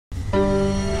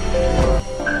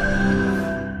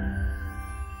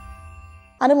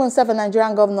And even 7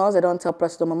 Nigerian governors, they don't tell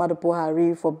President Muhammadu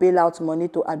Buhari for bailout money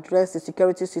to address the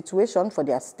security situation for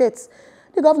their states.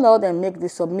 The governor then make the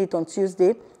submit on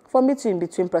Tuesday for meeting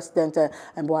between President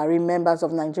and Buhari, members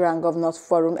of Nigerian Governors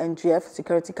Forum NGF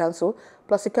Security Council,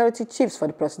 plus security chiefs for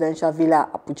the presidential villa,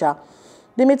 Abuja.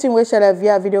 The meeting, which held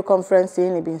via video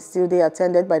conferencing, had been still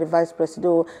attended by the Vice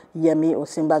President Yemi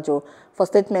Osinbajo. For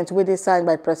statement, which is signed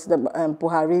by President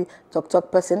Buhari,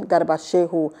 talk person Garba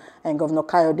Shehu and Governor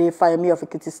Kayode Fayemi of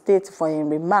Ekiti State, for him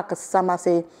remark, Sama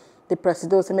say the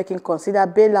president is making consider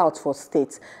bailout for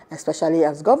states, especially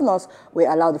as governors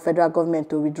will allow the federal government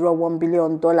to withdraw $1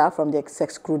 billion from the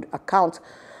excess crude account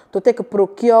to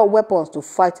procure weapons to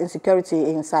fight insecurity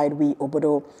inside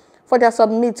Obodo. For their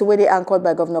submit, where they anchored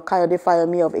by Governor Kayode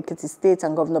Fayemi of Ekiti State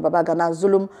and Governor Babagana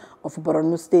Zulum of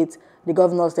Borno State, the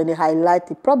governors then they highlight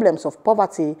the problems of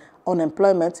poverty,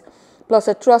 unemployment, plus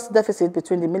a trust deficit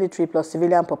between the military plus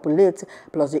civilian populate,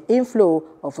 plus the inflow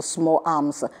of small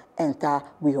arms enter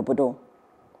Obodo.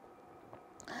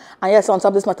 And yes, on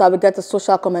top of this matter, we get the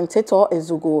social commentator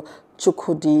Ezugo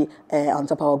Chukwudi on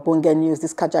top of our Bonga News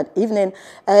this Kajad evening.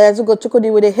 Ezugo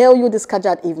Chukwudi, will they hail you this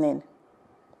Kajad evening?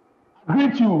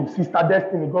 Greet you, Sister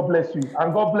Destiny. God bless you.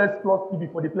 And God bless Plus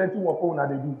TV for the plenty work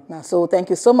they do. So thank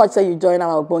you so much that you join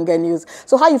our Bonga News.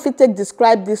 So how you fit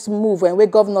describe this move when we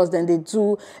governors then they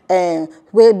do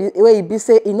where you be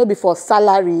say it not be for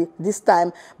salary this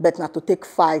time, but not to take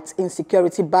fights,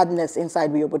 insecurity, badness inside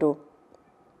Obodo?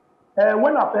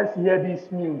 When I first hear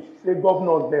this news, say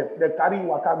governors they carry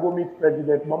waka go meet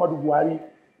President Muhammadu Buhari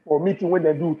for meeting when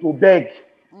they do to beg.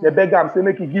 They beg them, say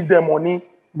make he give them money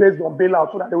based on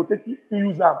bailout so that they will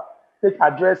use them,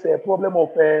 address a problem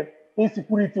of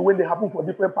insecurity when they happen for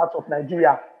different parts of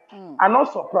Nigeria. I'm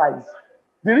not surprised.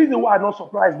 The reason why I'm not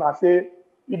surprised now, say,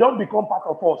 it don't become part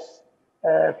of us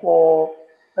for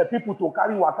people to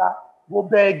carry water, go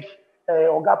beg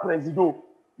Oga Presido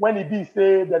when it be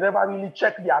say they never really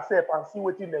check themselves and see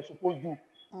what they're supposed to do.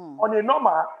 On a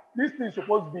normal, this thing is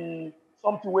supposed to be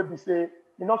something where we say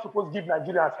you're not supposed to give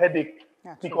Nigerians headache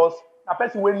because a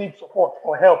person will need support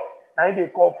or help, and they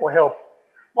call for help.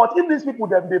 But if these people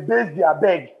then they base their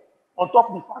beg on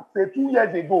top of the fact, say 2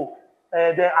 years ago,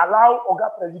 they allow Oga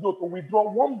Presido to withdraw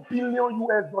 $1 billion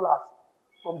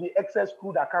from the excess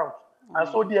crude account. And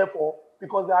so therefore,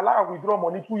 because they allow withdraw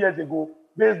money 2 years ago,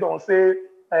 based on say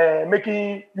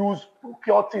making use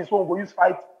procure things, so we go use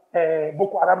fight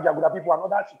Boko Haram, Jaguda people, and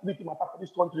other security matter for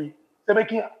this country, they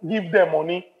making give them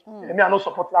money. And me I no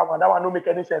support that one. That one don't make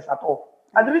any sense at all.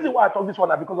 And the reason why I talk this one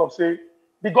is because of, say,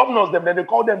 the governors, then they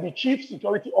call them the chief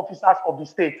security officers of the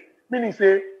state. Meaning,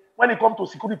 say, when it comes to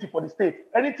security for the state,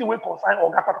 anything will concern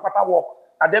or Gapata work,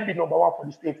 and then be number one for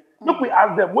the state. Look, we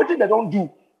ask them, what did they don't do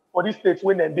for these states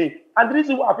when they? And the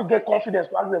reason why I get confidence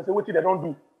to ask them, say, what did they don't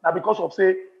do? Now, because of,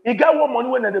 say, they get one money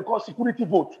when they call security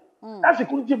vote. That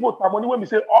security vote, now money when we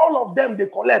say all of them they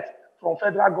collect from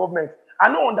federal government. I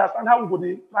don't understand how we go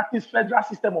to practice federal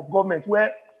system of government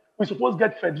where we suppose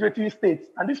get federating states,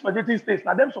 and these federating states,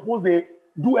 now them suppose they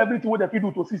do everything what they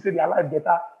do to see say their life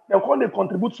better. They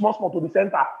contribute small to the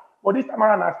center. But this time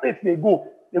around, as states they go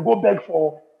beg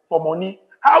for money.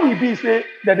 How will be say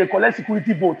that they collect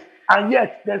security votes, and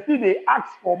yet they still they ask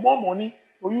for more money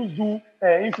to use do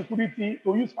insecurity,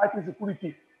 to use fight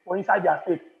insecurity for inside their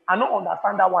state? I don't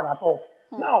understand that one at all.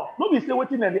 Now, nobody say what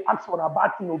thing they ask for a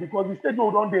bad thing, because the state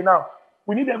don't day now.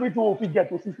 We need everything we get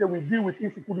to see say we deal with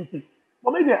insecurity.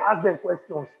 But maybe they ask them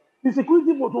questions. The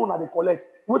security vote they collect,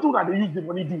 what they use the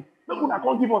money do? People that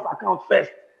can't give us account first.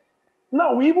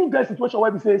 Now we even get a situation where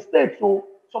we say states, so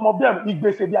some of them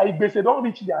Igbese don't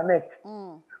reach their neck.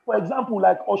 For example,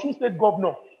 like Osun State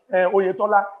Governor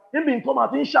Oyetola, he been come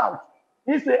out and shout.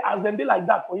 He say as them they like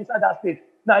that for inside that state.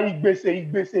 Now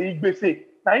Igbese.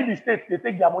 Now in the state they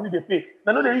take their money they pay.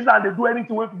 They know they use that and they do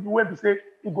anything when to say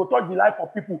it go touch the life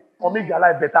of people or make their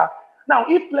life better. Now,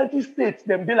 if plenty states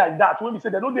them they like that, when we say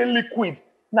they don't they liquid,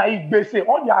 now if they say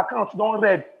all their accounts don't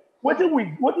red, what if we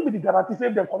the guarantee say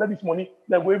if they collect this money,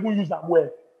 they will even use them well?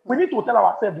 We need to tell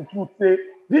ourselves the truth. Say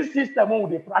this system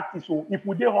when they practice, so if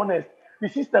we be honest, the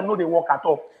system no they work at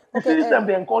all. The system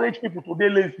they encourage people to be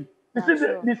lazy.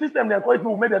 The system they encourage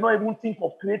people make them not even think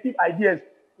of creative ideas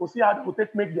to see how to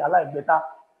make their life better.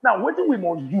 Now, what we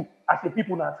must do as a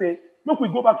people now say, look, we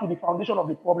go back to the foundation of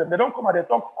the problem. They don't come and they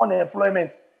talk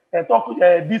unemployment. And talk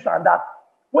this and that.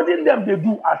 What did them they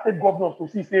do as state governors to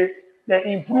see say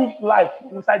they improve life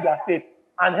inside their state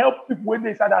and help people when they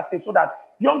inside that state so that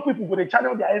young people will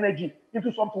channel their energy into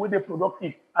something where they're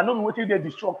productive and not where they're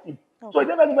destructive. So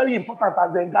it's very, very important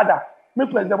as they gather.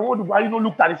 Make President Muhammadu Buhari no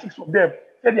look at the 6 of them,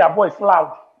 say their voice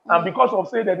loud. And because of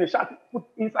say that they shall put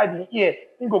inside the ear,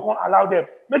 he go come allow them.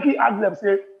 Make he ask them,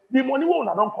 say, the money we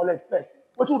una don't collect first.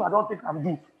 What una don't take and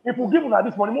do. If we give una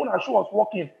this money, we una show us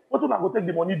working. What una go take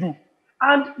the money do?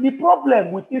 And the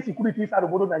problem with insecurity inside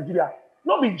of Nigeria,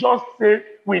 not be just say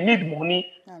we need money.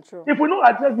 If we don't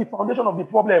address the foundation of the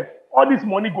problem, all this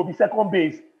money go be second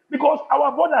base. Because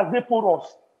our borders, they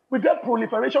porous. We get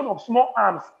proliferation of small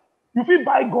arms. You feel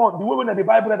buy gun the way when they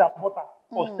buy bread and butter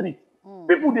for street.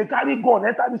 People, they carry gun,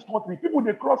 enter this country. People,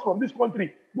 they cross from this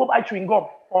country, go buy chewing gum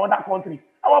for another country.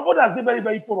 Our borders, they very,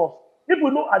 very porous. If we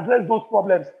don't address those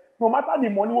problems, no matter the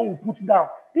money we put down,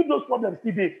 if those problems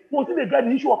still there, we'll see they get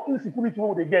the issue of insecurity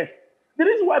when they get. The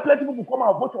reason why plenty people come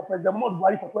out and vote for President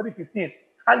Buhari for 2015,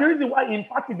 and the reason why, in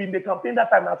fact, he been the campaign that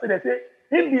time, they say,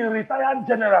 he'll be a retired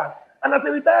general. And as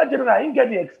a retired general, he get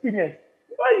the experience.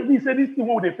 Why he say this thing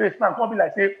what they face now, can't be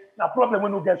like say, na problem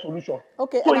when no get solution.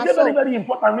 Okay, so it's very, very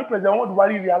important when President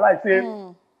Buhari realize, say,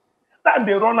 time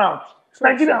they run out.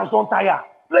 Nigerians don't tire.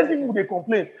 Plenty people they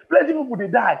complain. Plenty people they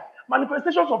die.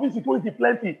 Manifestations of insecurity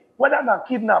plenty, whether na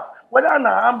kidnap, whether na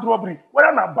armed robbery,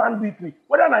 whether na banditry,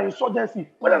 whether na insurgency,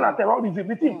 whether na terrorism,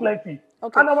 the thing plenty.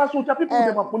 Okay. And our soldier people,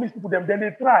 them and police people, them, then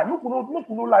they try. No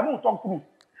lie, no talk through.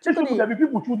 These people, they be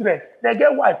people, children, they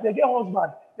get wife, they get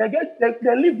husband,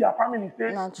 they leave their family, say,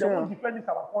 they won't defend this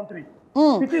our country.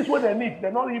 The things what they need,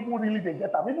 they're not even really they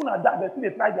get them. Even at that, they still they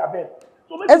try their best.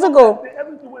 So let's go.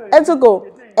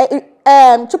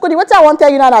 Chukudi, what I want to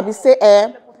tell you now that we say,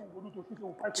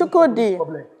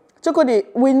 Chukudi,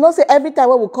 we know say every time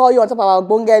when we call you on top of our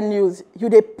Bonga news, you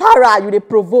dey para, you dey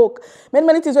provoke.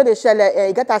 Many things where they share,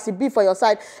 you get as a beef for your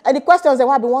side. And the questions they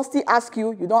want still ask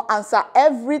you, you don't answer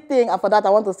everything. And for that, I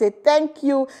want to say thank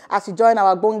you as you join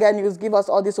our Bonga news. Give us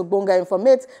all this Bonga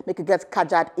informate, make you get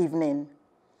kajad evening.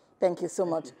 Thank you so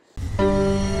much.